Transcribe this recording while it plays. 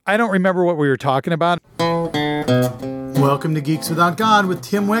I don't remember what we were talking about. Welcome to Geeks Without God with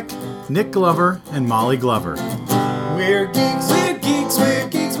Tim Wick, Nick Glover, and Molly Glover. We're geeks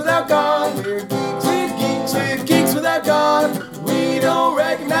without God. We're geeks without God. We don't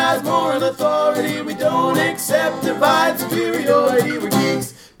recognize moral authority. We don't accept divine superiority. We're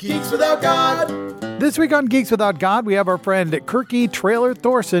geeks without God. This week on Geeks Without God, we have our friend Kirky Trailer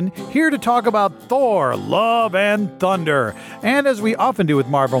Thorson here to talk about Thor, Love and Thunder. And as we often do with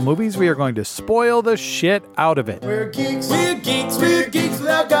Marvel movies, we are going to spoil the shit out of it. We're geeks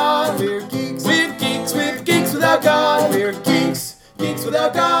without God. We're geeks without God. We're geeks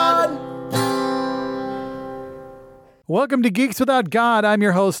without God. Welcome to Geeks Without God. I'm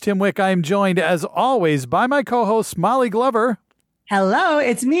your host, Tim Wick. I am joined, as always, by my co-host, Molly Glover. Hello,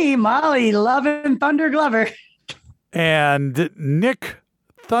 it's me, Molly, Love and Thunder Glover. And Nick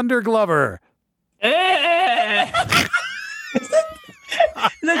Thunder Glover. Is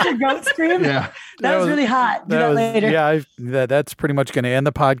that your goat scream? Yeah. That was really hot. Do that later. Yeah, that's pretty much going to end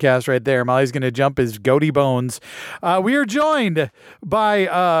the podcast right there. Molly's going to jump his goatee bones. We are joined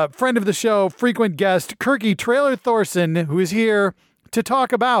by friend of the show, frequent guest, Kirky Trailer Thorson, who is here to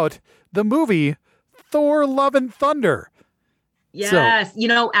talk about the movie Thor, Love and Thunder. Yes.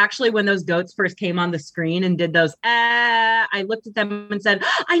 So, actually, when those goats first came on the screen and did those, I looked at them and said,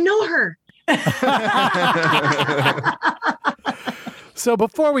 I know her. So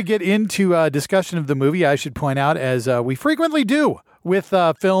before we get into a discussion of the movie, I should point out, as we frequently do with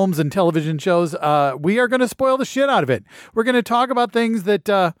films and television shows, we are going to spoil the shit out of it. We're going to talk about things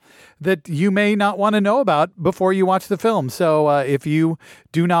that you may not want to know about before you watch the film. So if you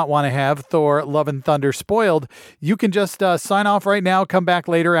do not want to have Thor, Love and Thunder spoiled, you can just sign off right now, come back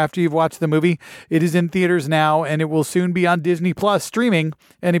later after you've watched the movie. It is in theaters now, and it will soon be on Disney Plus streaming.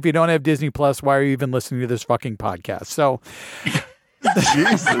 And if you don't have Disney Plus, why are you even listening to this fucking podcast? So...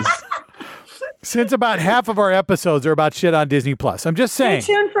 Jesus. Since about half of our episodes are about shit on Disney Plus. I'm just saying.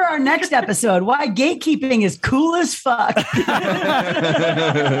 Stay tuned for our next episode. Why gatekeeping is cool as fuck.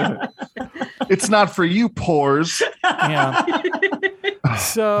 It's not for you, pores. Yeah.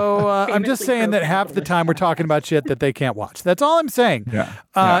 So I'm just saying that half the time we're talking about shit that they can't watch. That's all I'm saying.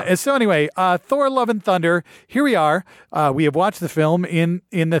 Yeah. So anyway, Thor, Love and Thunder. Here we are. We have watched the film in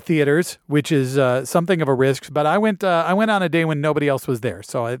the theaters, which is something of a risk. But I went on a day when nobody else was there,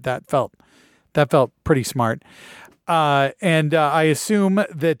 so that felt pretty smart. And I assume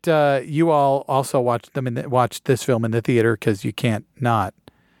that you all also watched this film in the theater because you can't not.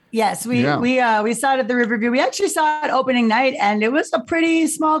 Yes, we saw it at the Riverview. We actually saw it opening night, and it was a pretty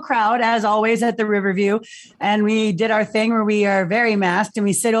small crowd, as always, at the Riverview. And we did our thing where we are very masked, and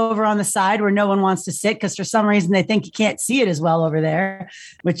we sit over on the side where no one wants to sit because for some reason they think you can't see it as well over there,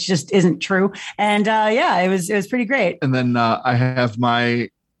 which just isn't true. And it was pretty great. And then I have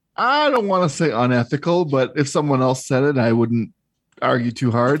I don't want to say unethical, but if someone else said it, I wouldn't argue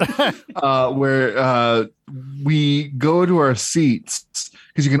too hard. Where we go to our seats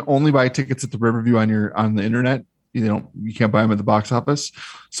because you can only buy tickets at the Riverview on the internet. You can't buy them at the box office.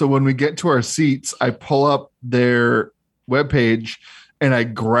 So when we get to our seats, I pull up their webpage and I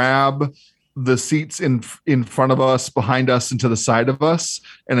grab the seats in front of us, behind us, and to the side of us,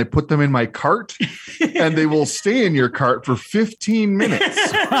 and I put them in my cart, and they will stay in your cart for 15 minutes.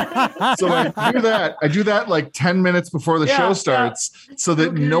 So I do that like 10 minutes before the show starts, so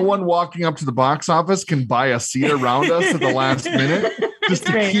that no one walking up to the box office can buy a seat around us at the last minute, just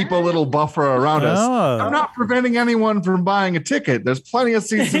to keep a little buffer around us. I'm not preventing anyone from buying a ticket. There's plenty of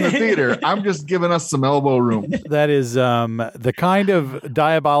seats in the theater. I'm just giving us some elbow room. That is the kind of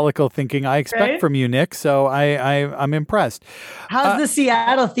diabolical thinking I expect from you, Nick. So I'm impressed. How's the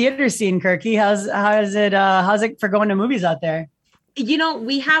Seattle theater scene, Kirky? How's it for going to movies out there?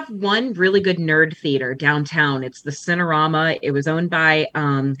 We have one really good nerd theater downtown. It's the Cinerama. It was owned by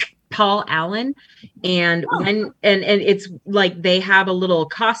Paul Allen, and it's like they have a little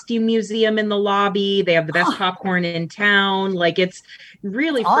costume museum in the lobby. They have the best popcorn in town. Like, it's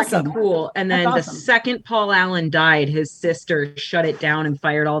really freaking cool. And then the second Paul Allen died, his sister shut it down and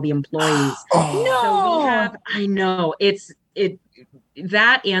fired all the employees. So I know it's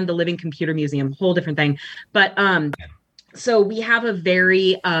that and the Living Computer Museum, whole different thing. But so we have a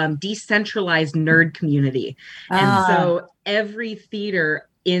very decentralized nerd community, and so every theater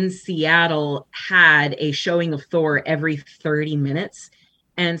in Seattle had a showing of Thor every 30 minutes.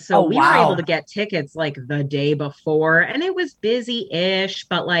 And so we were able to get tickets like the day before, and it was busy-ish,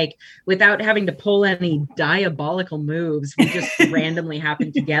 but like without having to pull any diabolical moves, we just randomly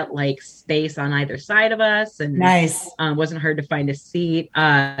happened to get like space on either side of us, and wasn't hard to find a seat.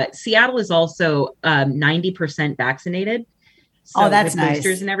 Seattle is also 90% vaccinated. So that's with nice.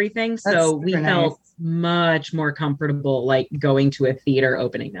 boosters and everything. That's So we super felt nice. much more comfortable like going to a theater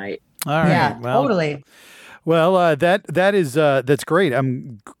opening night. All right. Yeah, Well, totally. Well, that's great.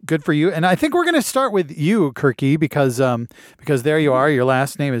 Good for you. And I think we're going to start with you, Kirky, because there you are. Your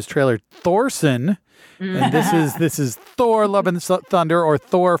last name is Trailer Thorson, and this is Thor: Love and Thunder, or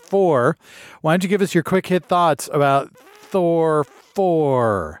Thor 4. Why don't you give us your quick hit thoughts about Thor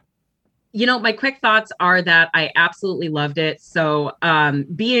 4? My quick thoughts are that I absolutely loved it. So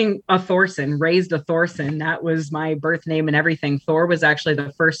being a Thorson, raised a Thorson, that was my birth name and everything. Thor was actually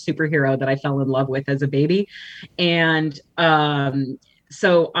the first superhero that I fell in love with as a baby. And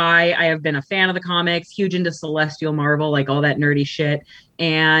so I have been a fan of the comics, huge into Celestial Marvel, like all that nerdy shit.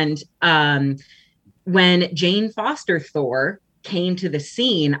 And when Jane Foster Thor came to the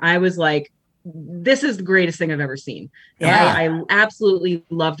scene, I was like, this is the greatest thing I've ever seen. Yeah. I absolutely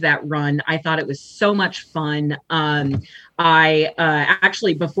loved that run. I thought it was so much fun. I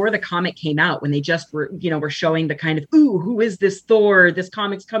actually, before the comic came out, when they just were showing the kind of, ooh, who is this Thor? This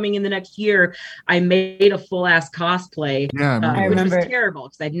comic's coming in the next year. I made a full ass cosplay. Yeah, I remember. Which was terrible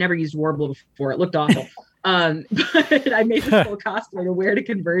because I'd never used Warble before. It looked awful. But I made this full cosplay to wear to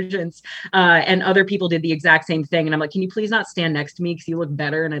conversions, and other people did the exact same thing. And I'm like, can you please not stand next to me because you look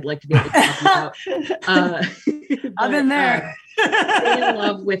better, and I'd like to be able to talk about. I've been there. In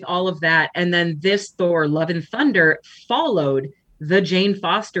love with all of that, and then this Thor: Love and Thunder followed the Jane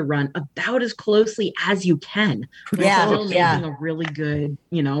Foster run about as closely as you can. Yeah, still making a really good,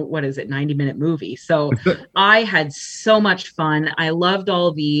 90-minute movie. So I had so much fun. I loved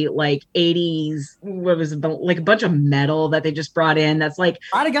all the 80s, what was it, like a bunch of metal that they just brought in. That's like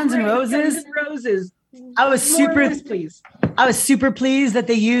a lot of Guns N' Roses. Guns N' Roses. I was please. I was super pleased that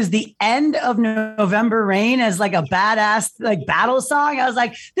they used the end of November Rain as like a badass battle song. I was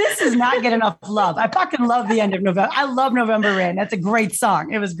like, this does not get enough love. I fucking love the end of November. I love November Rain. That's a great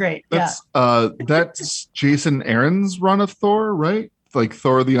song. It was great. That's Jason Aaron's run of Thor, right? Like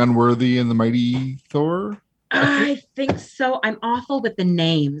Thor the Unworthy and the Mighty Thor. I think so. I'm awful with the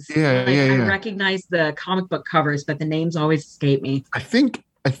names. I recognize the comic book covers, but the names always escape me.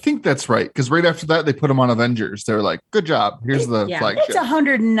 I think that's right, because right after that they put him on Avengers. They're like, "Good job. Here's the flagship." It's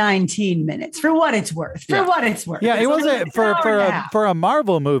 119 minutes for what it's worth. Yeah, it wasn't for a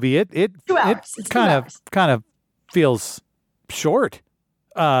Marvel movie. It 2 hours. It kind of feels short,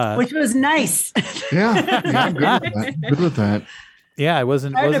 which was nice. Yeah, good with that. Yeah, I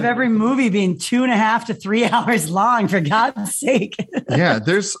wasn't tired of every movie being 2.5 to 3 hours long. For God's sake. Yeah,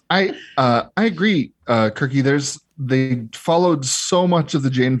 I agree, Kirky. They followed so much of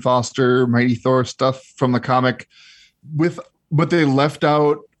the Jane Foster, Mighty Thor stuff from the comic, but they left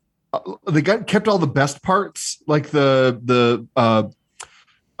out. They kept all the best parts, like their.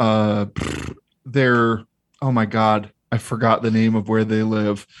 Oh my God, I forgot the name of where they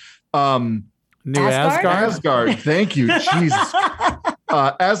live. New Asgard. Asgard. Thank you, Jesus.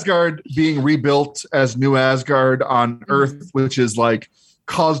 Asgard being rebuilt as New Asgard on Earth, which is like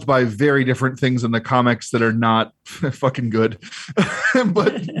caused by very different things in the comics that are not fucking good.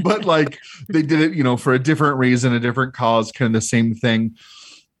 but like they did it, for a different reason, a different cause, kind of the same thing.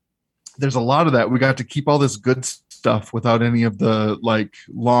 There's a lot of that. We got to keep all this good stuff without any of the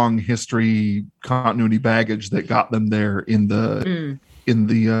long history continuity baggage that got them there in the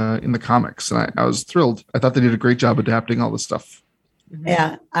comics. And I was thrilled. I thought they did a great job adapting all this stuff.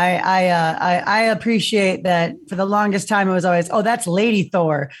 Yeah, I appreciate that. For the longest time, it was always, oh, that's Lady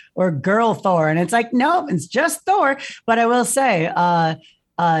Thor or Girl Thor, and it's like, no, it's just Thor. But I will say,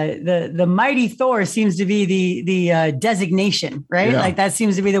 the Mighty Thor seems to be the designation, right? Yeah. That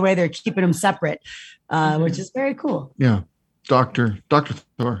seems to be the way they're keeping them separate, which is very cool. Yeah, Dr.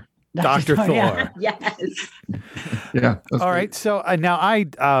 Thor. Dr. Thor. Yeah. Yes. Yeah. All right. So now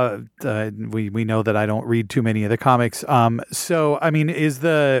we know that I don't read too many of the comics. So I mean, this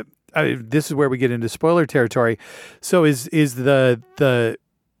is where we get into spoiler territory. So is the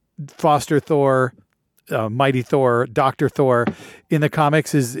Foster Thor, Mighty Thor, Dr. Thor in the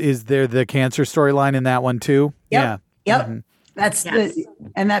comics? Is there the cancer storyline in that one too? Yep. Yeah. Yep. Mm-hmm. That's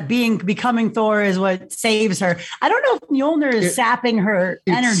that becoming Thor is what saves her. I don't know if Mjolnir is sapping her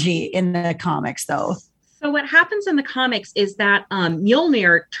energy in the comics, though. So what happens in the comics is that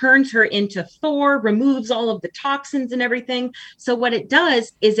Mjolnir turns her into Thor, removes all of the toxins and everything. So what it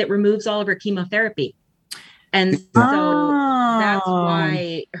does is it removes all of her chemotherapy. And so that's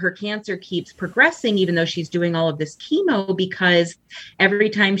why her cancer keeps progressing, even though she's doing all of this chemo, because every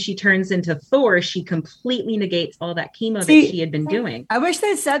time she turns into Thor, she completely negates all that chemo that she had been doing. I wish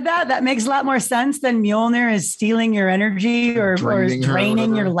they said that. That makes a lot more sense than Mjolnir is stealing your energy or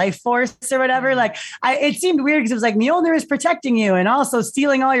draining your life force or whatever. Like, it seemed weird because it was like Mjolnir is protecting you and also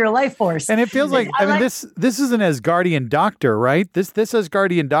stealing all your life force. And it feels like, I mean, this is an Asgardian doctor, right? This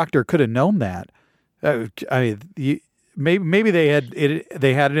Asgardian doctor could have known that. I mean, maybe they had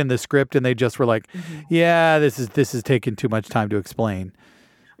it in the script and they just were like, yeah, this is taking too much time to explain.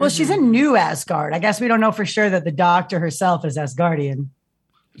 Well, she's in New Asgard. I guess we don't know for sure that the doctor herself is Asgardian.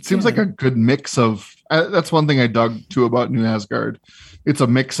 It seems like a good mix of. That's one thing I dug too about New Asgard. It's a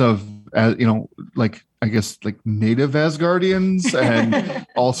mix of, like I guess like native Asgardians and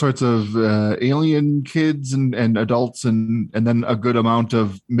all sorts of alien kids and adults and then a good amount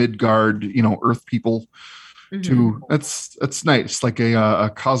of Midgard, Earth people. Too. That's nice, like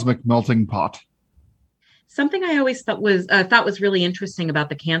a cosmic melting pot. Something I always thought was really interesting about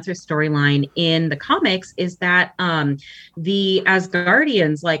the cancer storyline in the comics is that the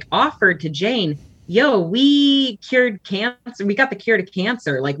Asgardians like offered to Jane, yo, we cured cancer. We got the cure to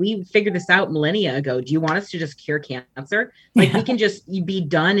cancer. Like, we figured this out millennia ago. Do you want us to just cure cancer? Like, we can just be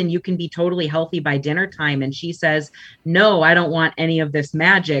done and you can be totally healthy by dinner time. And she says, no, I don't want any of this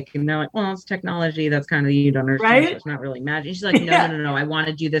magic. And they're like, well, it's technology. That's kind of, you don't understand. Right? So it's not really magic. She's like, no. I want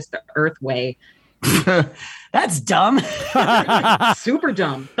to do this the Earth way. That's dumb. Super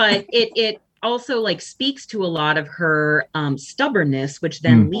dumb. But it also like speaks to a lot of her stubbornness, which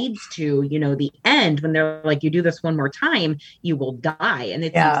then leads to, the end when they're like, you do this one more time, you will die. And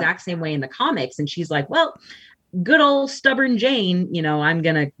it's the exact same way in the comics. And she's like, well, good old stubborn Jane, I'm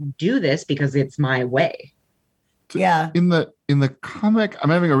going to do this because it's my way. Yeah. In the comic, I'm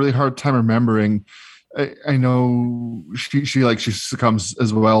having a really hard time remembering. I know she succumbs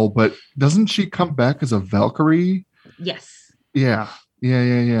as well, but doesn't she come back as a Valkyrie? Yes. Yeah.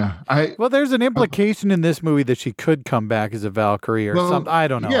 Well, there's an implication in this movie that she could come back as a Valkyrie or something. I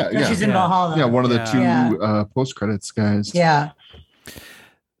don't know. Yeah. She's in Valhalla. Yeah, one of the two post credits guys. Yeah.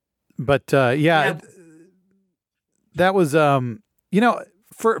 But that was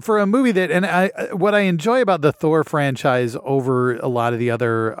for a movie that, and what I enjoy about the Thor franchise over a lot of the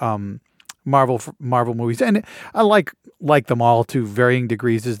other Marvel movies, and I like them all to varying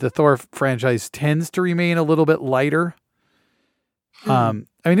degrees, is the Thor franchise tends to remain a little bit lighter. I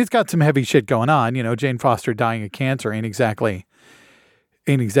mean, it's got some heavy shit going on. Jane Foster dying of cancer ain't exactly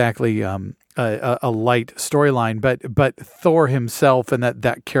a light storyline, but Thor himself and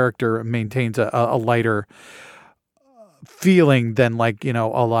that character maintains a lighter feeling than like a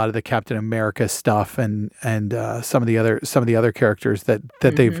lot of the Captain America stuff and some of the other characters that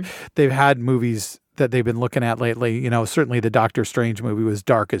they've had movies that they've been looking at lately. Certainly the Doctor Strange movie was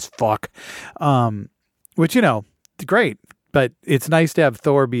dark as fuck, which great. But it's nice to have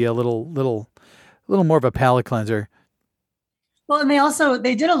Thor be a little more of a palate cleanser. Well, and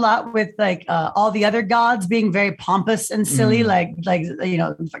they did a lot with like all the other gods being very pompous and silly, like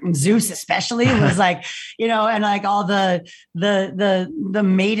fucking Zeus especially was like, and like all the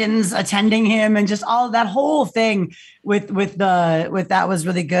maidens attending him and just all that whole thing with that was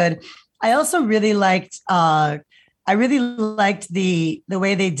really good. I also really liked the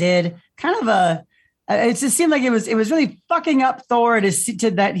way they did kind of it just seemed like it was really fucking up Thor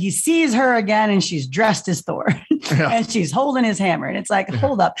to that he sees her again and she's dressed as Thor and she's holding his hammer. And it's like,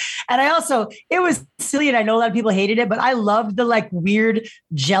 hold up. And it was silly. And I know a lot of people hated it, but I loved the like weird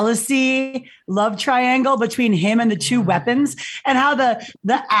jealousy love triangle between him and the two weapons and how the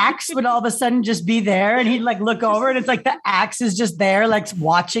axe would all of a sudden just be there. And he'd like look over and it's like the axe is just there, like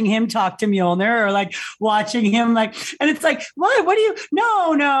watching him talk to Mjolnir or like watching him like, and it's like, what do you,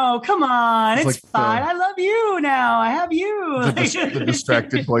 no, come on. It's like fine. I love you now. I have you. The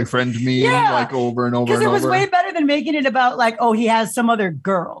distracted boyfriend meme, like over and over. Because it was way better than making it about like, oh, he has some other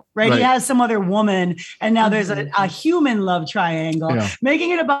girl, right? He has some other woman, and now there's a human love triangle. Yeah.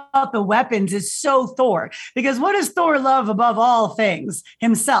 Making it about the weapons is so Thor. Because what does Thor love above all things?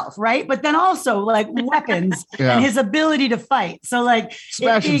 Himself, right? But then also like weapons and his ability to fight. So like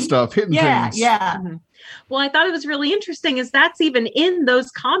smashing stuff, hitting things. Yeah. Mm-hmm. Well, I thought it was really interesting is that's even in those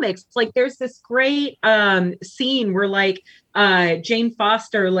comics. Like there's this great scene where like Jane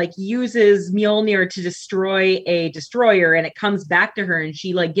Foster like uses Mjolnir to destroy a destroyer and it comes back to her and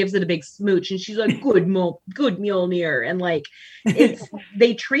she like gives it a big smooch and she's like, good Mjolnir. And like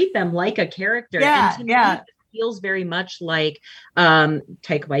they treat them like a character. Yeah. And to me, it feels very much like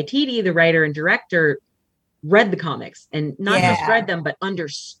Taika Waititi, the writer and director, read the comics, and not just read them, but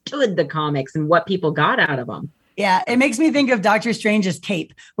understood the comics and what people got out of them. Yeah, it makes me think of Doctor Strange's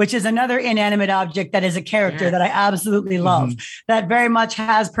cape, which is another inanimate object that is a character that I absolutely love, that very much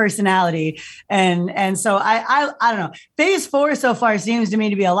has personality. And so I don't know. Phase 4 so far seems to me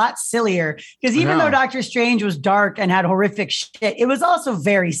to be a lot sillier, because even though Doctor Strange was dark and had horrific shit, it was also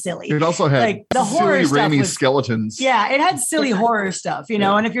very silly. It also had like the horror stuff was, skeletons. Yeah, it had silly horror stuff, you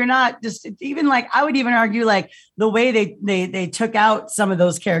know. And if you're not just even like, I would even argue like the way they took out some of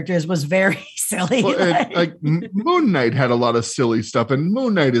those characters was very silly. Well, like Moon Knight had a lot of silly stuff, and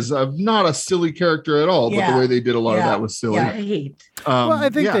Moon Knight is not a silly character at all, but the way they did a lot of that was silly. Well, I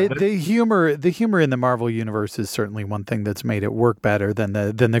think the humor in the Marvel universe is certainly one thing that's made it work better than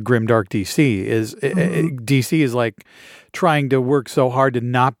the grimdark DC is. DC is like trying to work so hard to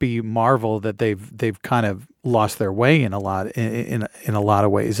not be Marvel that they've kind of lost their way in a lot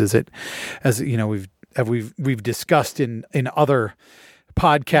of ways. As you know, we've discussed in other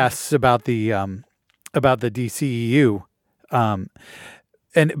podcasts about the DCEU,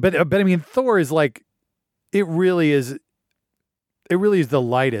 but I mean, Thor is like, it really is the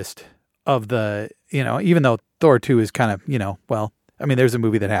lightest of the, you know, even though Thor 2 is kind of, you know, well, I mean, there's a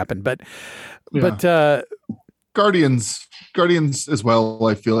movie that happened, but Guardians as well,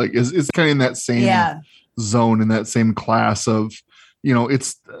 I feel like is kind of in that same zone, in that same class of, you know,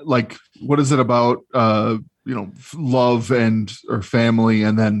 it's like, what is it about, you know, love or family,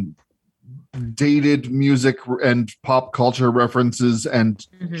 and then dated music and pop culture references and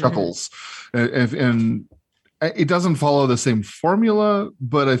chuckles, and it doesn't follow the same formula,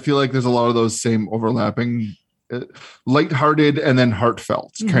 but I feel like there's a lot of those same overlapping, lighthearted and then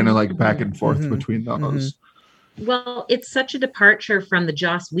heartfelt, kind of like back and forth between those. Well, it's such a departure from the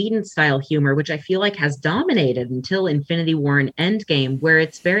Joss Whedon style humor, which I feel like has dominated until Infinity War and Endgame, where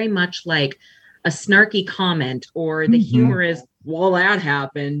it's very much like a snarky comment, or the humor is, well, that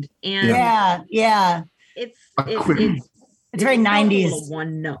happened. And it's very 90s.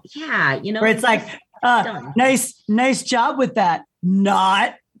 One note. Yeah, you know, where it's like, nice job with that.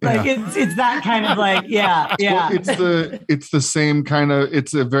 Not like it's that kind of like, Well, it's the same kind of,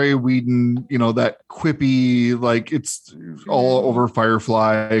 it's a very Whedon, you know, that quippy, like it's all over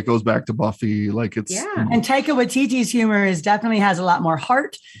Firefly. It goes back to Buffy. Like it's, and Taika Waititi's humor definitely has a lot more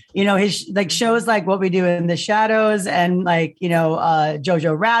heart. You know, his like shows like What We Do in the Shadows and like, you know,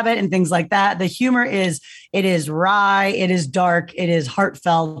 Jojo Rabbit and things like that. The humor is wry, it is dark, it is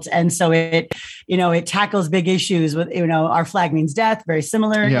heartfelt. And so it tackles big issues with, you know, Our Flag Means Death, very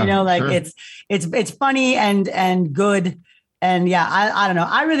similar, you know, like it's funny and good. And I don't know.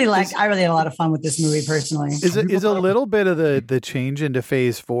 I really had a lot of fun with this movie personally. Is a little bit of the change into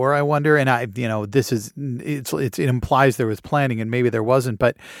phase 4, I wonder. And it implies there was planning and maybe there wasn't,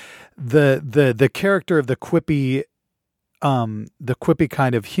 but the character of the quippy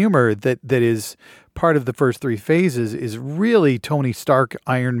kind of humor that is part of the first 3 phases is really Tony Stark,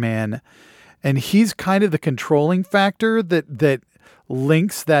 Iron Man. And he's kind of the controlling factor that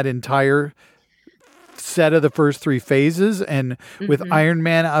links that entire set of the first 3 phases. And with Iron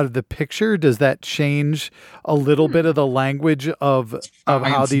Man out of the picture, does that change a little bit of the language of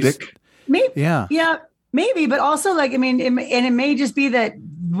how these maybe, but also like, I mean, it may just be that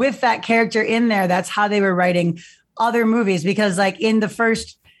with that character in there, that's how they were writing other movies, because like in the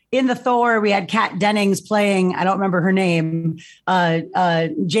Thor, we had Kat Dennings playing, I don't remember her name,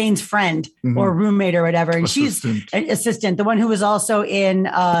 Jane's friend or roommate or whatever. And she's an assistant, the one who was also in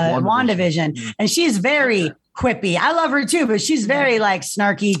WandaVision. And she's very quippy. I love her too, but she's very like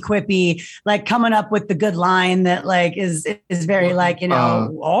snarky, quippy, like coming up with the good line that like is very like, you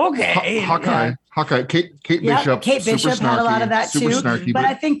know, okay. Hawkeye, Kate Bishop. Kate Bishop had a lot of that too. Snarky, but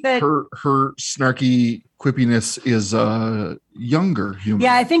I think that her snarky quippiness is younger humor.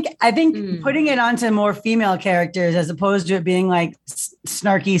 Yeah, I think putting it onto more female characters as opposed to it being like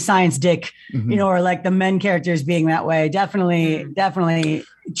snarky science dick, you know, or like the men characters being that way, definitely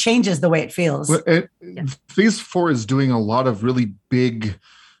changes the way it feels. Well, Phase 4 is doing a lot of really big,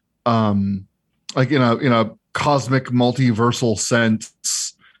 like in a cosmic multiversal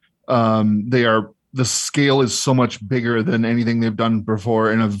sense. The scale is so much bigger than anything they've done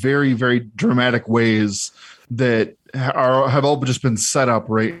before in a very, very dramatic ways that have all just been set up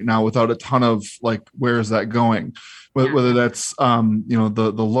right now without a ton of like, where is that going? Whether that's, you know,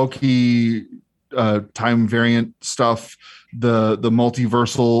 the Loki time variant stuff, the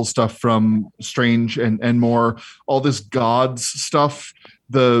multiversal stuff from Strange and more, all this gods stuff,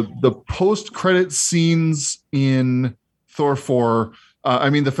 the post-credit scenes in Thor 4.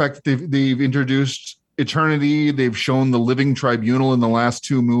 I mean, the fact that they've introduced eternity. They've shown the living tribunal in the last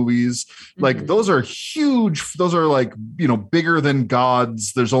 2 movies. Like those are huge. Those are like, bigger than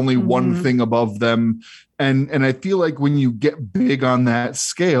gods. There's only one thing above them. And I feel like when you get big on that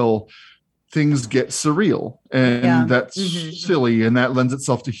scale, things get surreal, and that's silly, and that lends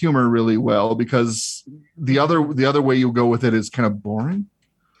itself to humor really well, because the other way you go with it is kind of boring.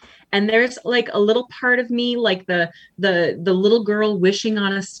 And there's like a little part of me, like the little girl wishing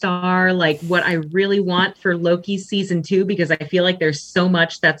on a star, like what I really want for Loki season 2, because I feel like there's so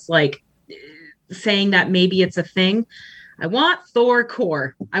much that's like saying that maybe it's a thing. I want Thor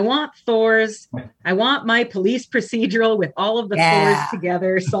core. I want my police procedural with all of the Thors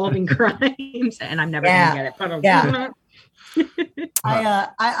together solving crimes, and I'm never gonna get it.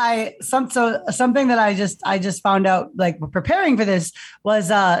 Something that I just found out, like preparing for this, was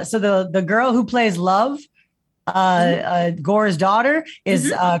so the girl who plays Love, Gore's daughter,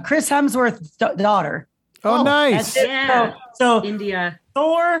 is Chris Hemsworth's daughter. Oh, nice. So India.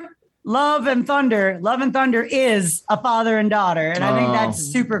 Thor, Love and Thunder is a father and daughter, and I think that's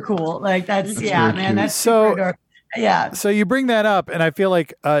super cool. Like that's man, that's so So you bring that up, and I feel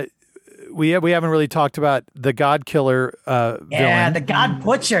like we haven't really talked about the God Killer villain. The God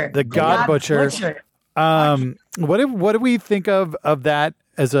Butcher. The God Butcher. What do we think of that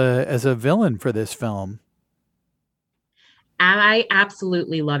as a villain for this film? I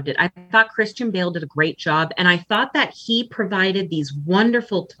absolutely loved it. I thought Christian Bale did a great job, and I thought that he provided these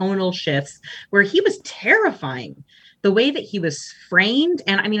wonderful tonal shifts where he was terrifying. The way that he was framed,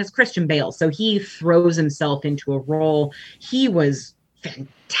 and I mean, it's Christian Bale, so he throws himself into a role. He was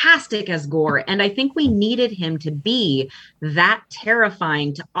fantastic as Gore, and I think we needed him to be that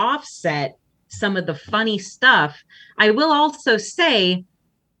terrifying to offset some of the funny stuff. I will also say,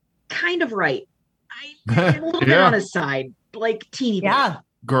 kind of right. I'm a little bit on his side. Like teeny bit.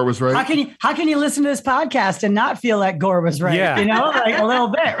 Gore was right. How can you listen to this podcast and not feel like Gore was right? Yeah. Like a little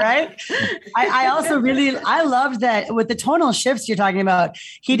bit, right? I also I loved that with the tonal shifts you're talking about.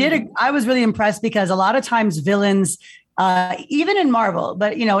 I was really impressed, because a lot of times villains, even in Marvel,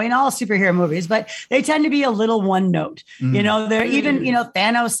 but in all superhero movies, but they tend to be a little one note. They're even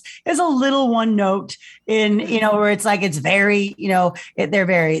Thanos is a little one note in where it's like it's very they're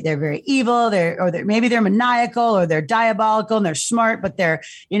very evil. Maybe they're maniacal, or they're diabolical, and they're smart, but they're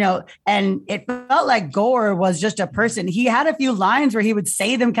and it felt like Gore was just a person. He had a few lines where he would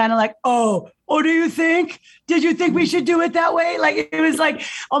say them kind of like, oh, do you think? Did you think we should do it that way? Like it was like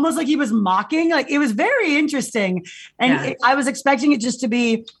almost like he was mocking. Like it was very interesting, and I was expecting it just to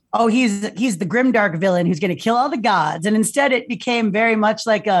be, he's the grimdark villain who's going to kill all the gods, and instead it became very much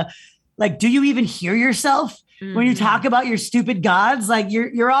like do you even hear yourself when you talk about your stupid gods? Like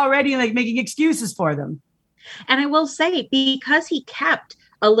you're already like making excuses for them. And I will say, because he kept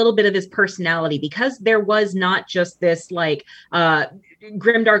a little bit of his personality, because there was not just this like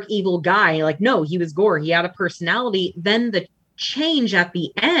grimdark evil guy. Like, no, he was Gore. He had a personality. Then the change at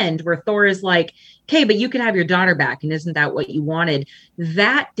the end where Thor is like, okay, but you could have your daughter back, and isn't that what you wanted?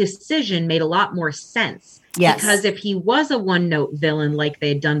 That decision made a lot more sense. Yes. Because if he was a one-note villain like they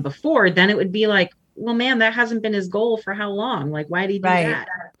had done before, then it would be like, well, man, that hasn't been his goal for how long? Like, why did he do that?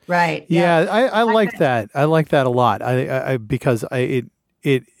 Right. Yeah, I like that. I like that a lot. Because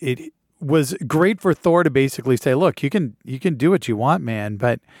it was great for Thor to basically say, look, you can do what you want, man,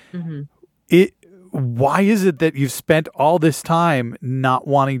 but why is it that you've spent all this time not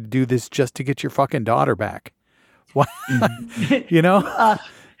wanting to do this just to get your fucking daughter back? Why?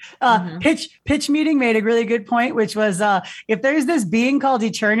 Pitch meeting made a really good point, which was if there's this being called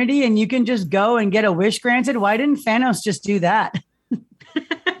eternity and you can just go and get a wish granted, why didn't Thanos just do that?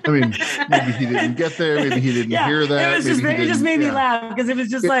 I mean, maybe he didn't get there. Maybe he didn't hear that. It just made me laugh, because it was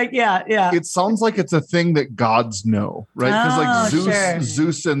just It sounds like it's a thing that gods know, right? Because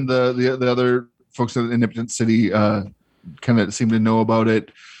Zeus and the other folks in Omnipotent City kind of seem to know about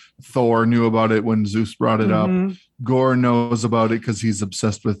it. Thor knew about it when Zeus brought it up. Gore knows about it because he's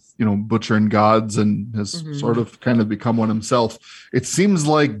obsessed with butchering gods and has sort of kind of become one himself. It seems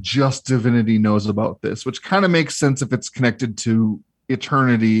like just divinity knows about this, which kind of makes sense if it's connected to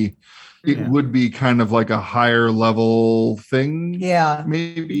eternity. It would be kind of like a higher level thing. Yeah,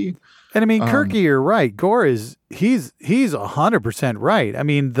 maybe. And I mean, Kirky, you're right. Gore he's 100% right. I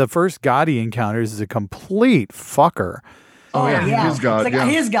mean, the first god he encounters is a complete fucker. Oh yeah, his god. It's like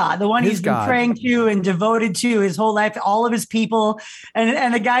his god, the one he's been praying to and devoted to his whole life, all of his people,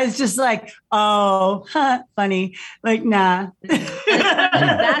 and the guy's just like, funny, like nah.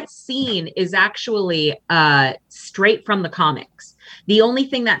 That scene is actually straight from the comics. The only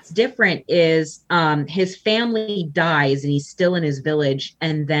thing that's different is his family dies and he's still in his village,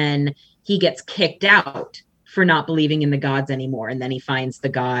 and then he gets kicked out for not believing in the gods anymore. And then he finds the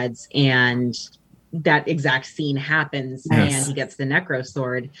gods, and that exact scene happens, and he gets the necro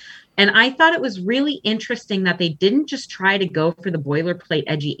sword. And I thought it was really interesting that they didn't just try to go for the boilerplate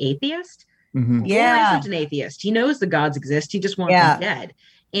edgy atheist. Mm-hmm. Yeah. He's an atheist. He knows the gods exist. He just wants them dead.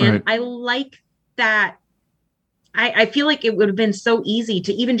 And I like that. I feel like it would have been so easy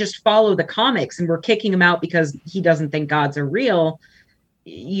to even just follow the comics, and we're kicking him out because he doesn't think gods are real,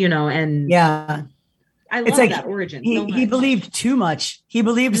 and I love that origin. He believed too much. He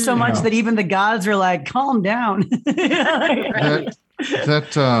believed so much that even the gods were like, calm down. The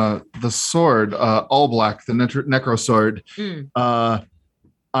sword, all black, the necro sword.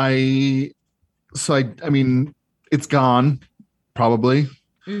 I mean, it's gone probably,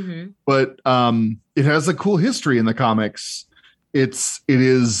 but it has a cool history in the comics. It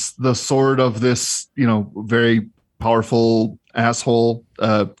is the sword of this, very powerful asshole,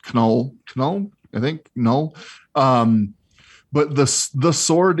 Knull, I think. No. But the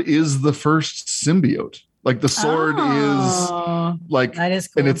sword is the first symbiote. Like the sword is like, that is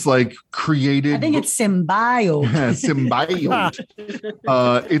cool. And it's like created. I think it's symbiote. Symbiote.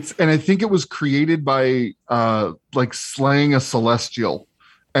 And I think it was created by like slaying a celestial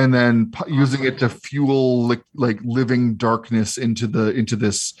and then using it to fuel like living darkness into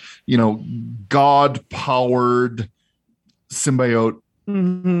this, God powered symbiote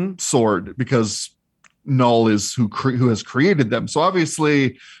sword, because Knull is who has created them. So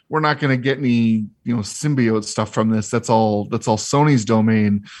obviously we're not going to get any symbiote stuff from this. That's all Sony's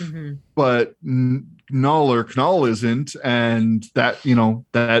domain. But Knull or Knull isn't, and that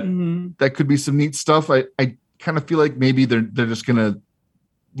that could be some neat stuff. I kind of feel like maybe they're just going to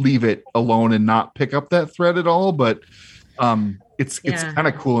leave it alone and not pick up that thread at all. But it's kind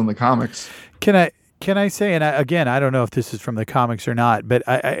of cool in the comics. Can I say, and I don't know if this is from the comics or not, but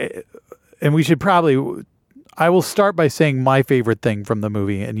and we should probably, I will start by saying my favorite thing from the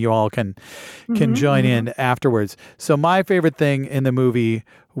movie, and you all can join in afterwards. So my favorite thing in the movie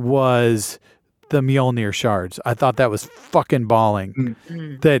was the Mjolnir shards. I thought that was fucking balling.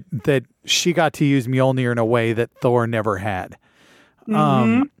 That she got to use Mjolnir in a way that Thor never had.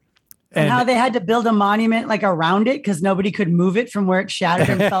 And how they had to build a monument like around it because nobody could move it from where it shattered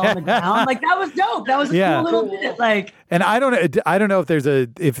and fell on the ground. Like that was dope. That was a cool little bit. Like, and I don't know if there's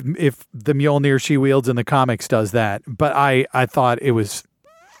if the Mjolnir she wields in the comics does that, but I thought it was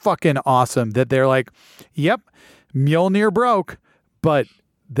fucking awesome that they're like, yep, Mjolnir broke, but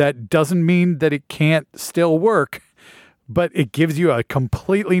that doesn't mean that it can't still work, but it gives you a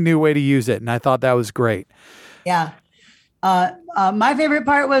completely new way to use it. And I thought that was great. Yeah. My favorite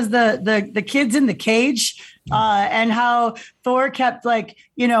part was the kids in the cage, and how Thor kept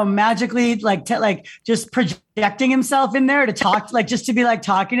magically just projecting himself in there to talk, just to be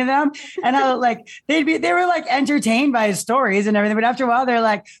talking to them, and how they were entertained by his stories and everything. But after a while, they're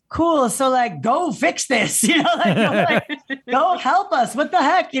like, cool. So go fix this, go help us. What the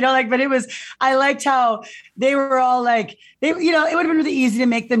heck, but I liked how they were all it would have been really easy to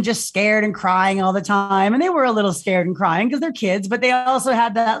make them just scared and crying all the time. And they were a little scared and crying because they're kids, but they also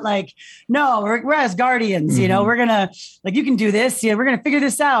had that no, we're as guardians, we're gonna you can do this. We're gonna figure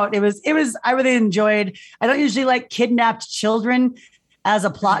this out. It was I really enjoyed. I don't usually like kidnapped children as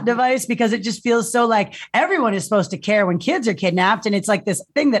a plot device because it just feels so everyone is supposed to care when kids are kidnapped. And it's this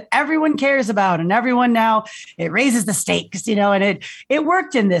thing that everyone cares about, and everyone now, it raises the stakes, and it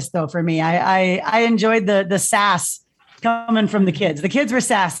worked in this though. For me, I enjoyed the sass coming from the kids. The kids were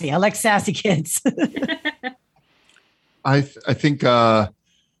sassy. I like sassy kids. I think,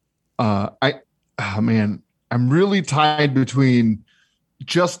 I'm really tied between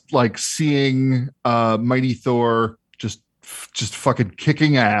just seeing Mighty Thor just fucking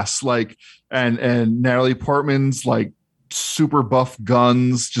kicking ass, and Natalie Portman's super buff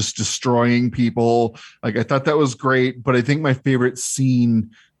guns just destroying people. I thought that was great, but I think my favorite scene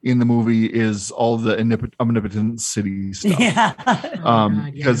in the movie is all the omnipotent city stuff.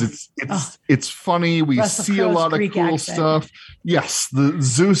 Because it's funny. We Russell see Crowe's a lot of Greek cool accent. stuff. Yes, the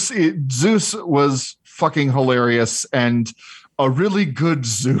Zeus was fucking hilarious, and a really good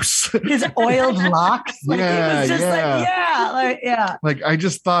Zeus. His oiled locks. It was just I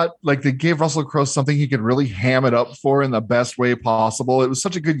just thought they gave Russell Crowe something he could really ham it up for in the best way possible. It was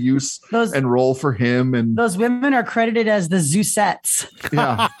such a good use and role for him. And those women are credited as the Zeusettes.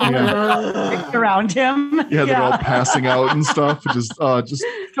 Yeah. Around him. Yeah, they're all passing out and stuff.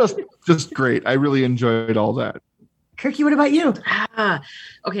 Just great. I really enjoyed all that. Kirky, what about you?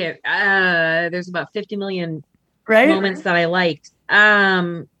 Okay. There's about 50 million moments that I liked.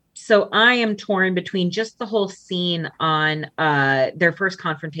 So So I am torn between just the whole scene on their first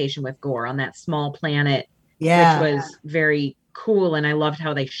confrontation with Gore on that small planet, which was very cool, and I loved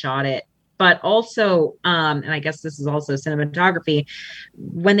how they shot it. But also, and I guess this is also cinematography,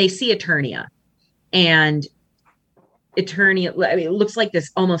 when they see Eternia, and Eternia, I mean, it looks like this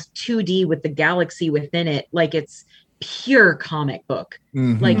almost 2D with the galaxy within it, like it's pure comic book.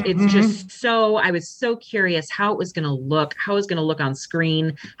 Like it's just so, I was so curious how it was going to look, on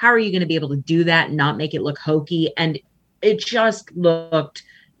screen. How are you going to be able to do that and not make it look hokey? And it just looked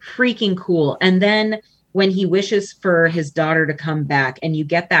freaking cool. And then when he wishes for his daughter to come back, and you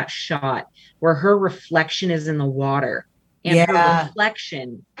get that shot where her reflection is in the water, and her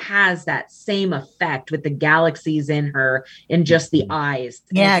reflection has that same effect with the galaxies in her and just the eyes.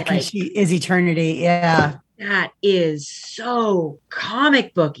 Yeah, because she is eternity. Yeah. That is so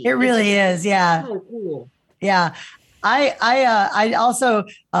comic booky. It really is. Yeah. So cool. Yeah. I also,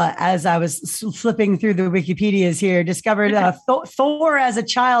 as I was flipping through the Wikipedias here, discovered Thor as a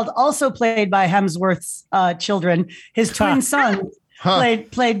child, also played by Hemsworth's children. His twin son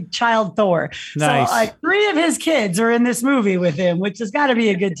played child Thor. Nice. So 3 of his kids are in this movie with him, which has got to be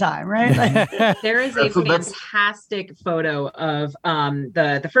a good time, right? There is a fantastic photo of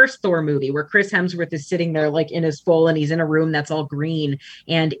the first Thor movie where Chris Hemsworth is sitting there like in his full, and he's in a room that's all green,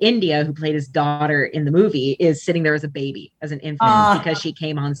 and India, who played his daughter in the movie, is sitting there as a baby, as an infant, because she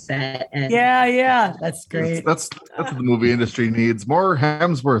came on set. And that's great. That's what the movie industry needs, more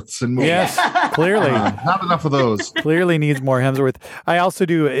Hemsworths in movies. Yes, clearly. Not enough of those. Clearly needs more Hemsworth. I also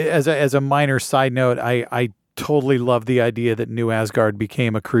do, as a minor side note, I totally love the idea that New Asgard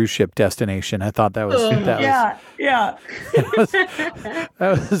became a cruise ship destination. I thought that was that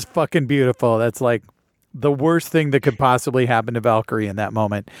was fucking beautiful. That's like the worst thing that could possibly happen to Valkyrie in that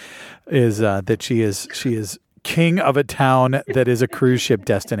moment is that she is king of a town that is a cruise ship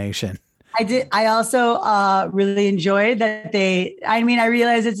destination. I also really enjoyed that I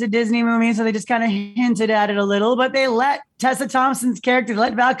realize it's a Disney movie, so they just kind of hinted at it a little, but they let Tessa Thompson's character,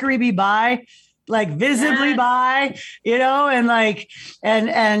 let Valkyrie be bi, like visibly bi, and like,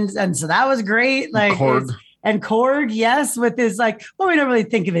 and so that was great. Like, Korg, yes, with this, like, well, we don't really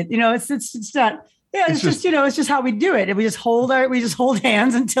think of it, it's not. Yeah, it's just it's just how we do it. And we just hold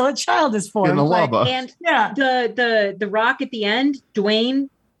hands until a child is formed. In the lava. And the Rock at the end, Dwayne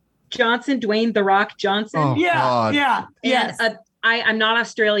the Rock Johnson. Oh, God. Yes. I'm not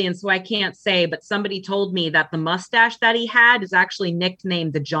Australian, so I can't say, but somebody told me that the mustache that he had is actually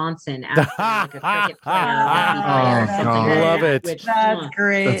nicknamed the Johnson after like a cricket player. I love it. That's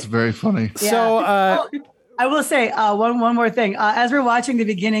great. That's very funny. Yeah. So I will say one more thing. As we're watching the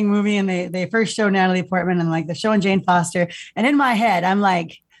beginning movie, and they first show Natalie Portman, and like they're showing Jane Foster, and in my head, I'm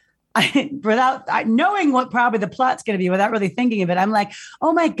like, without knowing what probably the plot's going to be, without really thinking of it, I'm like,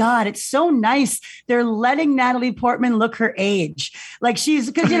 oh my God, it's so nice. They're letting Natalie Portman look her age. Like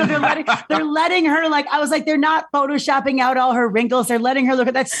because they're letting her, like, I was like, they're not photoshopping out all her wrinkles. They're letting her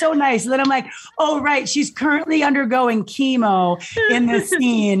look that's so nice. And then I'm like, oh, right. She's currently undergoing chemo in this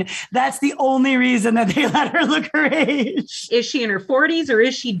scene. That's the only reason that they let her look her age. Is she in her 40s or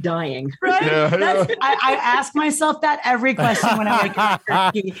is she dying? Right. Yeah. I ask myself that every question when I wake up.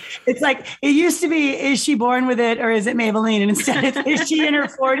 It's like, it used to be, is she born with it or is it Maybelline? And instead it's, is she in her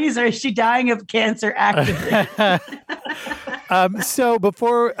 40s or is she dying of cancer actively? So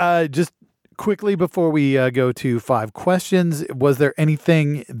just quickly before we go to 5 questions, was there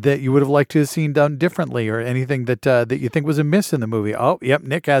anything that you would have liked to have seen done differently, or anything that you think was amiss in the movie? Oh, yep.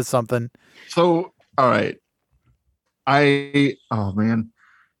 Nick has something. So, all right. I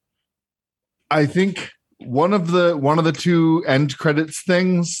think one of the 2 end credits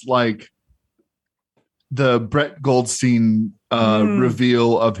things, like the Brett Goldstein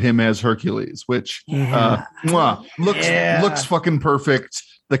reveal of him as Hercules, which looks fucking perfect.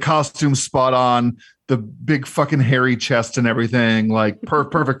 The costume's spot on, the big fucking hairy chest and everything, like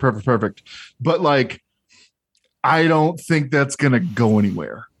perfect. But like, I don't think that's gonna go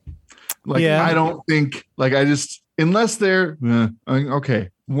anywhere. Like, I don't think, like, unless they're okay.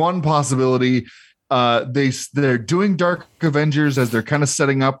 One possibility. They're doing Dark Avengers as they're kind of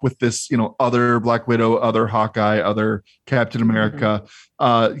setting up with this, other Black Widow, other Hawkeye, other Captain America.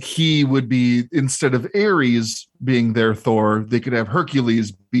 He would be, instead of Ares being their Thor, they could have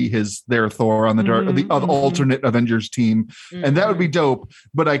Hercules be their Thor on the alternate Avengers team, and that would be dope.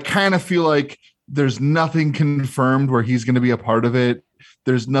 But I kind of feel like there's nothing confirmed where he's going to be a part of it.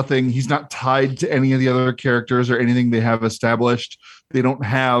 There's nothing. He's not tied to any of the other characters or anything they have established. They don't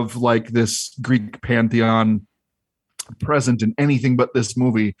have like this Greek pantheon present in anything but this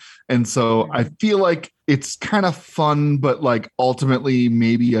movie. And so I feel like it's kind of fun, but like ultimately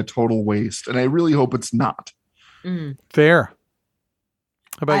maybe a total waste. And I really hope it's not. Fair.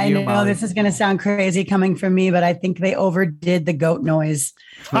 How about I you, know Molly? this is going to sound crazy coming from me, but I think they overdid the goat noise.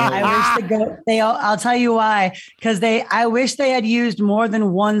 I wish the goat. I'll tell you why. Because I wish they had used more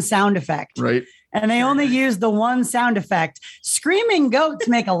than one sound effect. Right. And they only used the one sound effect. Screaming goats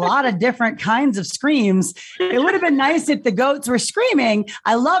make a lot of different kinds of screams. It would have been nice if the goats were screaming.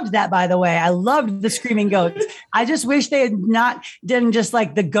 I loved that, by the way. I loved the screaming goats. I just wish they had didn't just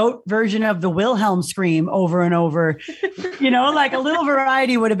like the goat version of the Wilhelm scream over and over. Like a little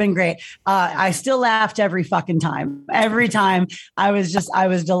variety would have been great. I still laughed every fucking time. Every time I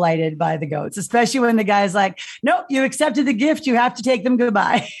was delighted by the goats, especially when the guy's like, nope, you accepted the gift. You have to take them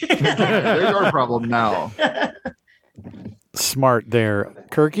goodbye. There's our problem now. Smart there.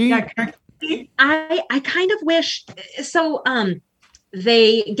 Kirky? Yeah, Kirky? I kind of wish so.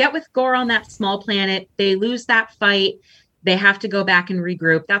 They get with Gore on that small planet. They lose that fight. They have to go back and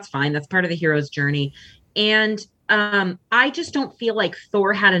regroup. That's fine. That's part of the hero's journey. And I just don't feel like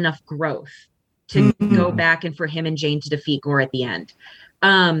Thor had enough growth to go back and for him and Jane to defeat Gore at the end.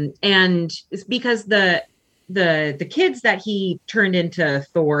 And it's because the kids that he turned into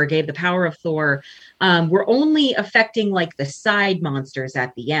Thor, gave the power of Thor, were only affecting like the side monsters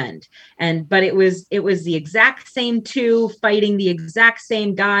at the end. But it was the exact same two fighting the exact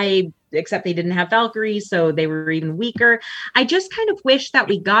same guy, except they didn't have Valkyrie, so they were even weaker. I just kind of wish that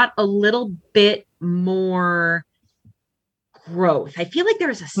we got a little bit more growth. I feel like there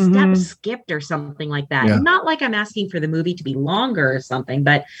was a step skipped or something like that. Yeah. Not like I'm asking for the movie to be longer or something,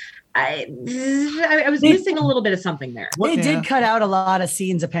 but I was missing a little bit of something there. They did cut out a lot of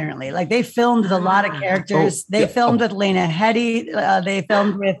scenes, apparently. Like they filmed with a lot of characters. They filmed with Lena Headey. They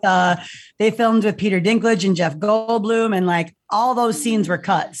filmed with Peter Dinklage and Jeff Goldblum, and like all those scenes were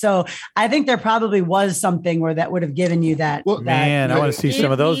cut. So I think there probably was something where that would have given you that. Man, I want to see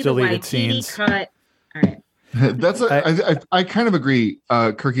some of those deleted scenes. Cut. All right. I kind of agree,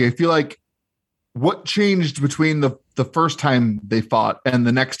 Kirky. I feel like what changed between the first time they fought and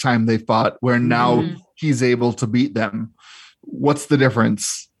the next time they fought, where now he's able to beat them. What's the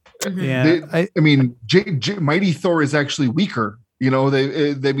difference? Yeah, I mean, Mighty Thor is actually weaker. They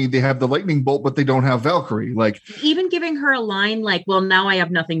have the lightning bolt, but they don't have Valkyrie. Like even giving her a line like, "Well, now I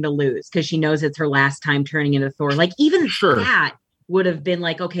have nothing to lose," because she knows it's her last time turning into Thor. Like even that would have been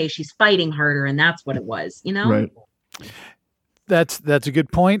like, okay, she's fighting harder, and that's what it was. Right. That's a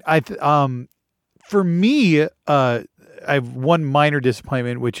good point. For me, I have one minor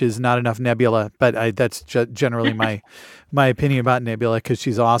disappointment, which is not enough Nebula, but that's generally my opinion about Nebula because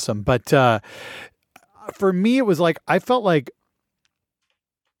she's awesome. But for me, it was like I felt like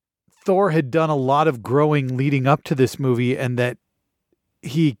Thor had done a lot of growing leading up to this movie, and that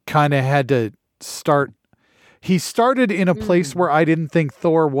he kind of had to start. He started in a place where I didn't think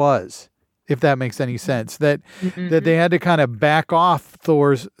Thor was, if that makes any sense. That they had to kind of back off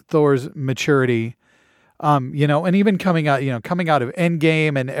Thor's maturity. And even coming out of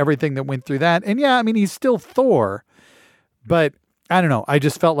Endgame and everything that went through that. And yeah, I mean, he's still Thor, but I don't know. I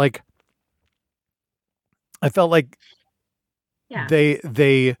just felt like,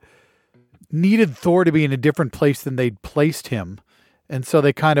 they needed Thor to be in a different place than they'd placed him. And so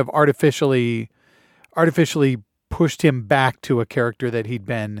they kind of artificially pushed him back to a character that he'd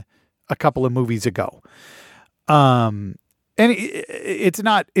been a couple of movies ago. And it's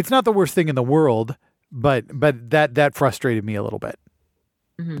not the worst thing in the world, but that frustrated me a little bit.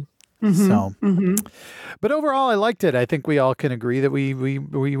 So, but overall, I liked it. I think we all can agree that we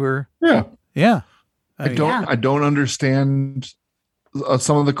were. Yeah. I don't understand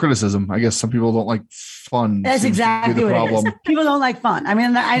some of the criticism. I guess some people don't like fun. That's exactly what it is. People don't like fun. I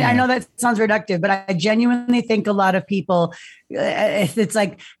mean, I know that sounds reductive, but I genuinely think a lot of people, it's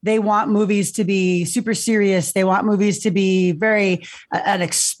like they want movies to be super serious. They want movies to be very an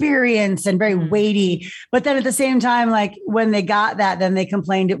experience and very weighty. But then at the same time, like when they got that, then they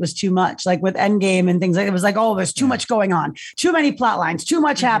complained it was too much. Like with Endgame and things like it was like, oh, there's too much going on, too many plot lines, too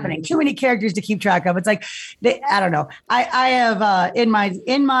much happening, too many characters to keep track of. It's like I don't know. I have in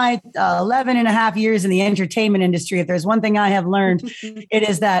my 11 and a half years in the entertainment industry, if there's one thing I have learned, it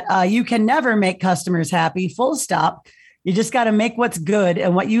is that you can never make customers happy, full stop. You just got to make what's good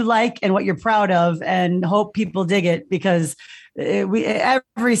and what you like and what you're proud of and hope people dig it, because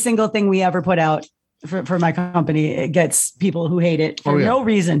every single thing we ever put out for my company, it gets people who hate it for no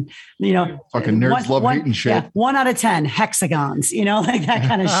reason. Fucking nerds love hating shit. Yeah, 1 out of 10 hexagons, like that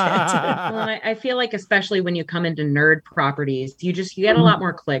kind of shit. Well, I feel like especially when you come into nerd properties, you get a lot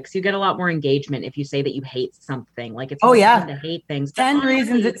more clicks. You get a lot more engagement if you say that you hate something. Like it's fun to hate things. 10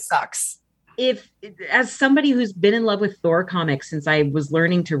 reasons it sucks. if as somebody who's been in love with Thor comics since I was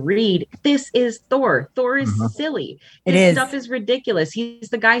learning to read, this is Thor. Thor is silly. His stuff is ridiculous. He's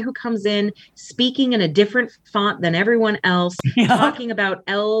the guy who comes in speaking in a different font than everyone else, talking about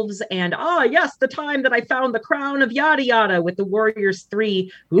elves and yes, the time that I found the crown of yada yada with the Warriors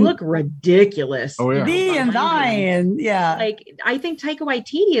 3 who look ridiculous. Oh yeah. Thee and thine. Yeah. Like I think Taika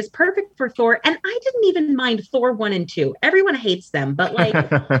Waititi is perfect for Thor, and I didn't even mind Thor 1 and 2. Everyone hates them, but like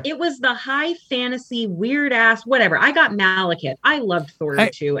it was the high fantasy, weird ass, whatever. I got Malekith. I loved Thor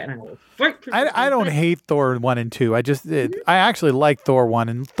 2, and I will fight for I don't hate Thor 1 and 2. I just I actually like Thor 1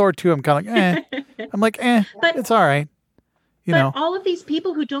 and Thor 2. I'm kind of like, I'm like, but, it's all right. You know, all of these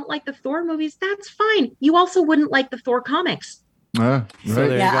people who don't like the Thor movies, that's fine. You also wouldn't like the Thor comics. Right. So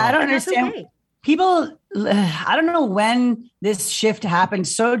I don't understand. Okay. People, I don't know when this shift happened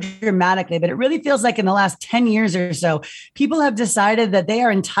so dramatically, but it really feels like in the last 10 years or so, people have decided that they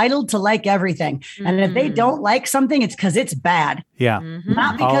are entitled to like everything. And if they don't like something, it's because it's bad. Yeah.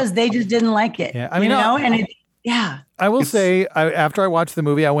 Not because they just didn't like it. Yeah. I mean, I will say, after I watched the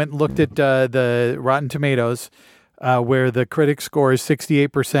movie, I went and looked at the Rotten Tomatoes, where the critic score is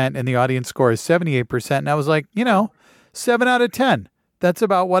 68% and the audience score is 78%. And I was like, 7 out of 10. That's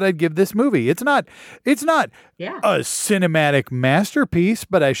about what I'd give this movie. It's not a cinematic masterpiece,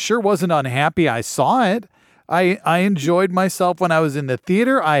 but I sure wasn't unhappy I saw it. I enjoyed myself when I was in the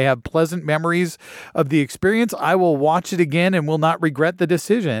theater. I have pleasant memories of the experience. I will watch it again and will not regret the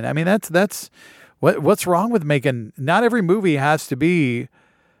decision. I mean, that's what's wrong with making, not every movie has to be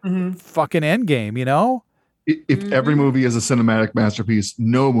fucking Endgame, If every movie is a cinematic masterpiece,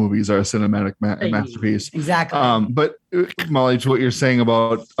 no movies are a cinematic masterpiece. Exactly. But Molly, to what you're saying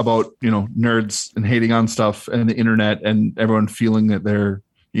about nerds and hating on stuff and the internet and everyone feeling that their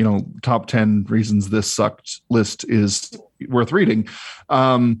top 10 reasons this sucked list is worth reading.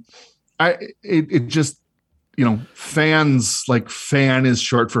 It just fans, like fan is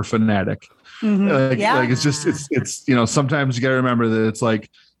short for fanatic. Like it's just it's sometimes you got to remember that it's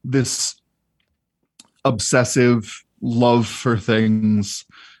like this obsessive love for things,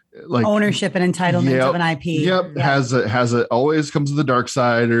 like ownership and entitlement of an IP. Yep. Has a always comes to the dark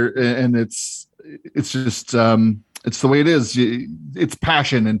side, and it's just it's the way it is. It's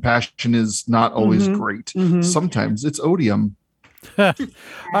passion, and passion is not always great. Sometimes it's odium. All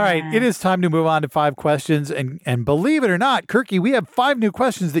right, it is time to move on to 5 questions, and believe it or not, Kirky, we have 5 new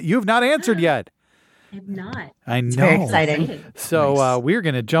questions that you have not answered yet. I have not. I know. It's very exciting. So we're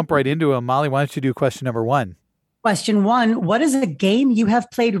going to jump right into them. Molly, why don't you do question number 1? Question 1, what is a game you have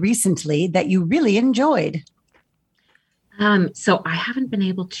played recently that you really enjoyed? So I haven't been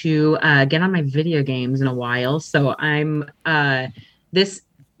able to get on my video games in a while. So I'm this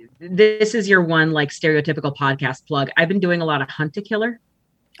is your one like stereotypical podcast plug. I've been doing a lot of Hunt a Killer.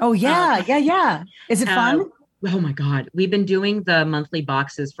 Oh yeah. Is it fun? Oh my God. We've been doing the monthly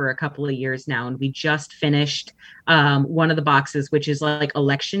boxes for a couple of years now. And we just finished one of the boxes, which is like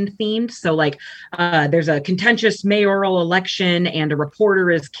election themed. So like there's a contentious mayoral election and a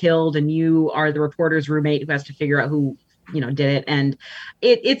reporter is killed and you are the reporter's roommate who has to figure out who, did it. And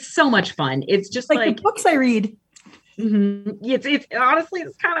it's so much fun. It's just like the books I read. It's honestly,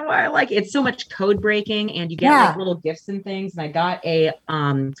 it's kind of why I like it. It's so much code breaking and you get like little gifts and things. And I got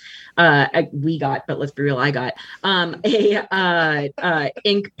but let's be real, I got a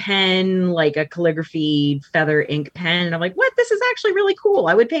ink pen, like a calligraphy feather ink pen. And I'm like, what? This is actually really cool.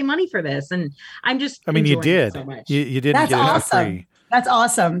 I would pay money for this. And I'm just, you did. So much. You didn't That's get awesome. it for free. That's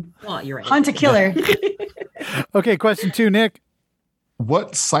awesome. Well, you're right. Hunt a Killer. Okay, question 2, Nick.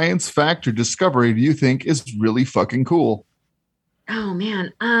 What science fact or discovery do you think is really fucking cool? Oh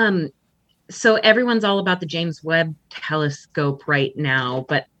man. So everyone's all about the James Webb telescope right now,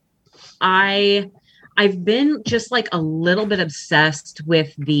 but I've been just like a little bit obsessed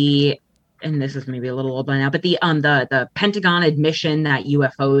with and this is maybe a little old by now, but the Pentagon admission that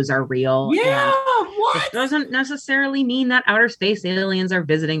UFOs are real. Yeah, what? It doesn't necessarily mean that outer space aliens are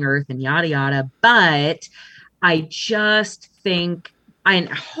visiting Earth and yada yada, but I just think I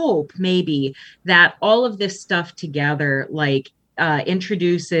hope maybe that all of this stuff together, like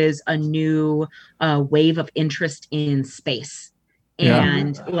introduces a new wave of interest in space.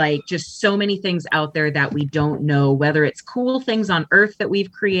 And like just so many things out there that we don't know, whether it's cool things on Earth that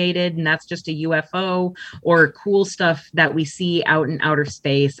we've created and that's just a UFO, or cool stuff that we see out in outer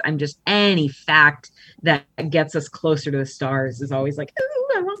space. I'm just, any fact that gets us closer to the stars is always like, ooh,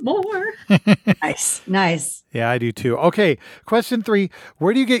 I want more. Nice. Yeah, I do too. Okay, question 3.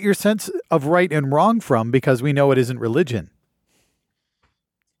 Where do you get your sense of right and wrong from? Because we know it isn't religion.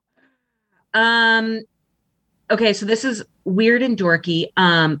 Okay, so this is weird and dorky,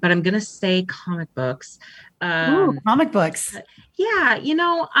 but I'm gonna say comic books. Ooh, comic books. Yeah,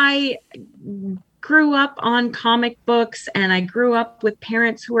 I grew up on comic books, and I grew up with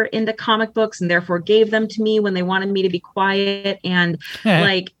parents who were into comic books and therefore gave them to me when they wanted me to be quiet, and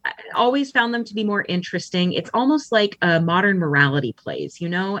I always found them to be more interesting. It's almost like modern morality plays,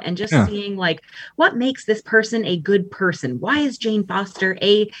 and just seeing like what makes this person a good person. Why is Jane Foster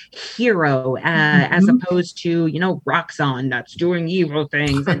a hero as opposed to, Roxanne that's doing evil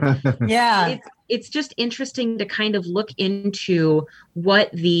things? And yeah. It's just interesting to kind of look into what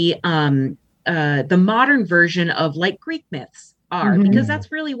the modern version of like Greek myths are, because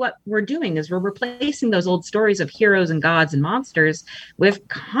that's really what we're doing, is we're replacing those old stories of heroes and gods and monsters with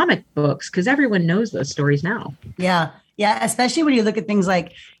comic books, because everyone knows those stories now. Yeah. Especially when you look at things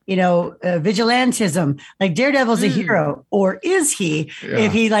like, vigilantism, like Daredevil's a hero, or is he,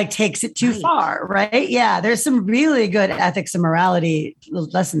 if he like takes it too far, right? Yeah. There's some really good ethics and morality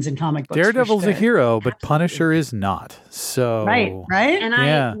lessons in comic books. Daredevil's a hero, but Punisher is not. So right. And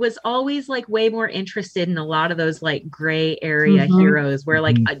I was always like way more interested in a lot of those like gray area heroes where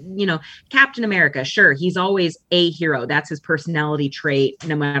like, Captain America, sure, he's always a hero. That's his personality trait.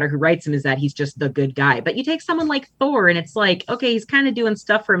 No matter who writes him, is that he's just the good guy. But you take someone like Thor and it's like, okay, he's kind of doing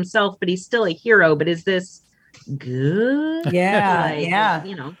stuff for himself, but he's still a hero. But is this good? Yeah.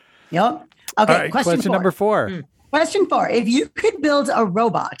 Yep. Okay. Right, question number 4. Question 4. If you could build a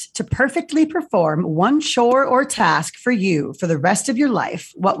robot to perfectly perform one chore or task for you for the rest of your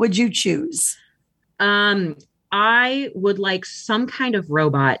life, what would you choose? I would like some kind of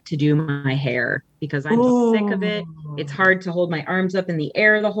robot to do my hair, because I'm sick of it. It's hard to hold my arms up in the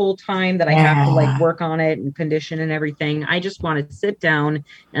air the whole time that I have to like work on it and condition and everything. I just want to sit down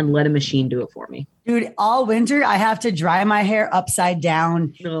and let a machine do it for me. Dude, all winter I have to dry my hair upside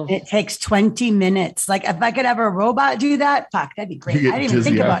down. It takes 20 minutes. Like if I could have a robot do that, fuck, that'd be great. I didn't even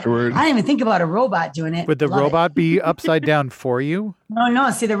think about a robot doing it. Would the robot be upside down for you? No.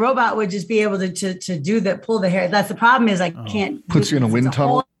 See, the robot would just be able to do that, pull the hair. That's the problem, is I can't. Puts you in a wind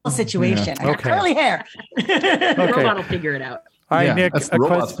tunnel. Situation. I got curly hair. The robot will figure it out. All right, Nick. That's the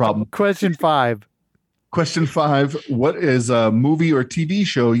robot's problem. Question 5. Question 5. What is a movie or TV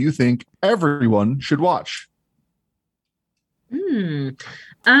show you think everyone should watch? I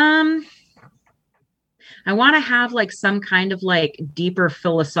want to have like some kind of like deeper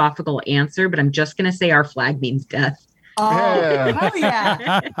philosophical answer, but I'm just going to say Our Flag Means Death. Oh, hell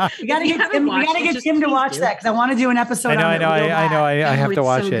yeah. We got to get Tim to watch that, because I want to do an episode I know. I have to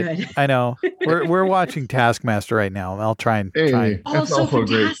watch it. Good. I know. We're watching Taskmaster right now. I'll try and. Oh, so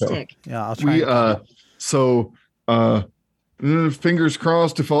fantastic. Yeah, I'll try. Fingers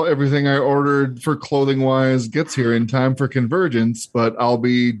crossed if everything I ordered for clothing wise gets here in time for Convergence, but I'll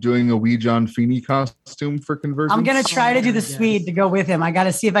be doing a Wee John Feeney costume for Convergence. I'm going to try to do the Swede to go with him. I got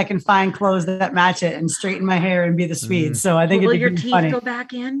to see if I can find clothes that match it and straighten my hair and be the Swede. So I think will it'd your be teeth funny. go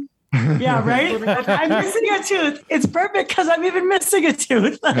back in? Yeah, right? I'm missing a tooth. It's perfect because I'm even missing a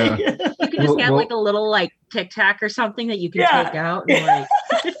tooth. You can just get like a little like Tic Tac or something that you can take out. And, like...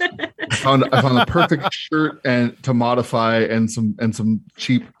 I found the perfect shirt and to modify, and some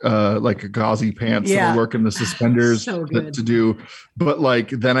cheap like gauzy pants that'll work in the suspenders to do. But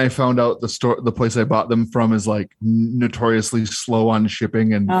like then I found out the place I bought them from is like notoriously slow on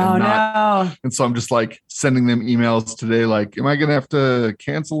shipping and and so I'm just like sending them emails today like, am I gonna have to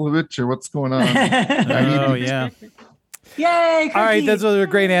cancel a bit or what's going on? Yeah. Yay, Kirky. All right, those are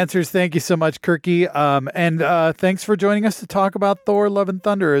great answers. Thank you so much, Kirky. And thanks for joining us to talk about Thor Love and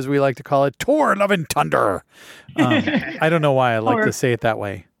Thunder, as we like to call it. Thor Love and Thunder. I don't know why I like to say it that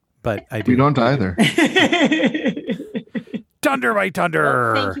way, but I do. We don't either. Thunder by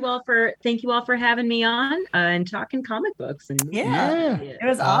Thunder. Well, thank you all for having me on and talking comic books. And it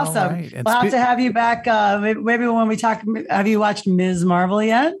was awesome. Right. We'll have to have you back. Maybe when we talk. Have you watched Ms. Marvel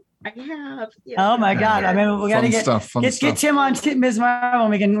yet? I have. Yeah. Oh my God! I mean, we got to get Tim on Ms. Marvel.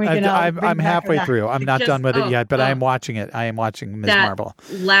 We can. I'm halfway through. I'm not done with it yet, but I am watching it. I am watching Ms. Marvel.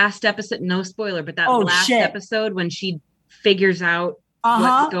 Last episode, no spoiler, but that episode when she figures out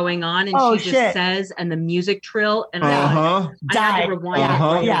what's going on, and she just says, and the music trill, and I had to rewind it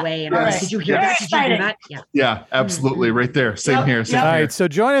right away. And I was like, did you hear that? Did you hear that? Yeah, absolutely, right there. Same here. All right, so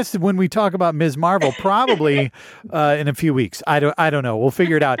join us when we talk about Ms. Marvel, probably in a few weeks. I don't know. We'll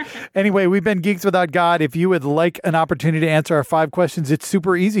figure it out. Anyway, we've been Geeks Without God. If you would like an opportunity to answer our 5 questions, it's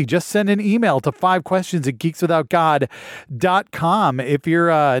super easy. Just send an email to 5questions@geekswithoutgod.com. If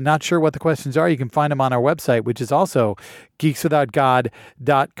you're not sure what the questions are, you can find them on our website, which is also geekswithoutgod.com.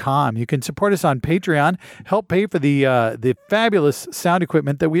 geekswithoutgod.com. You can support us on Patreon, help pay for the fabulous sound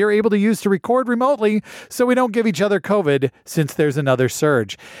equipment that we are able to use to record remotely so we don't give each other COVID since there's another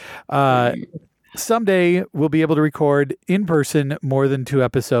surge. Someday we'll be able to record in person more than 2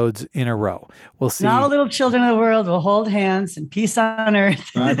 episodes in a row. We'll see. Now, little children of the world will hold hands and peace on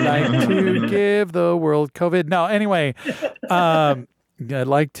earth. I'd like to give the world COVID. No, anyway, I'd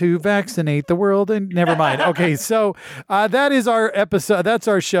like to vaccinate the world, and never mind. Okay, so that is our episode. That's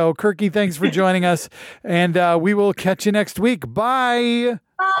our show. Kirky, thanks for joining us, and we will catch you next week. Bye.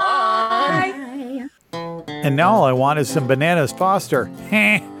 Bye. And now all I want is some bananas Foster.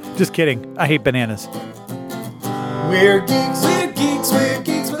 Just kidding. I hate bananas. We're geeks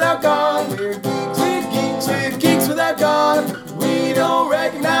without God. We're geeks without God. We don't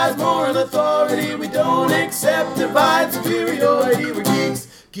recognize moral authority. We don't accept divine superiority. We're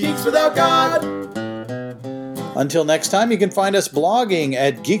geeks without God. Until next time, you can find us blogging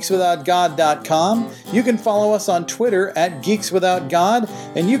at geekswithoutgod.com. You can follow us on Twitter at geekswithoutgod,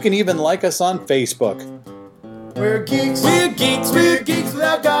 and you can even like us on Facebook. We're geeks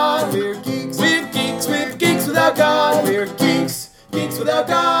without God. We're geeks without God. We're geeks without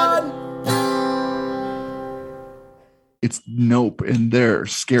God. It's Nope and their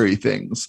scary things.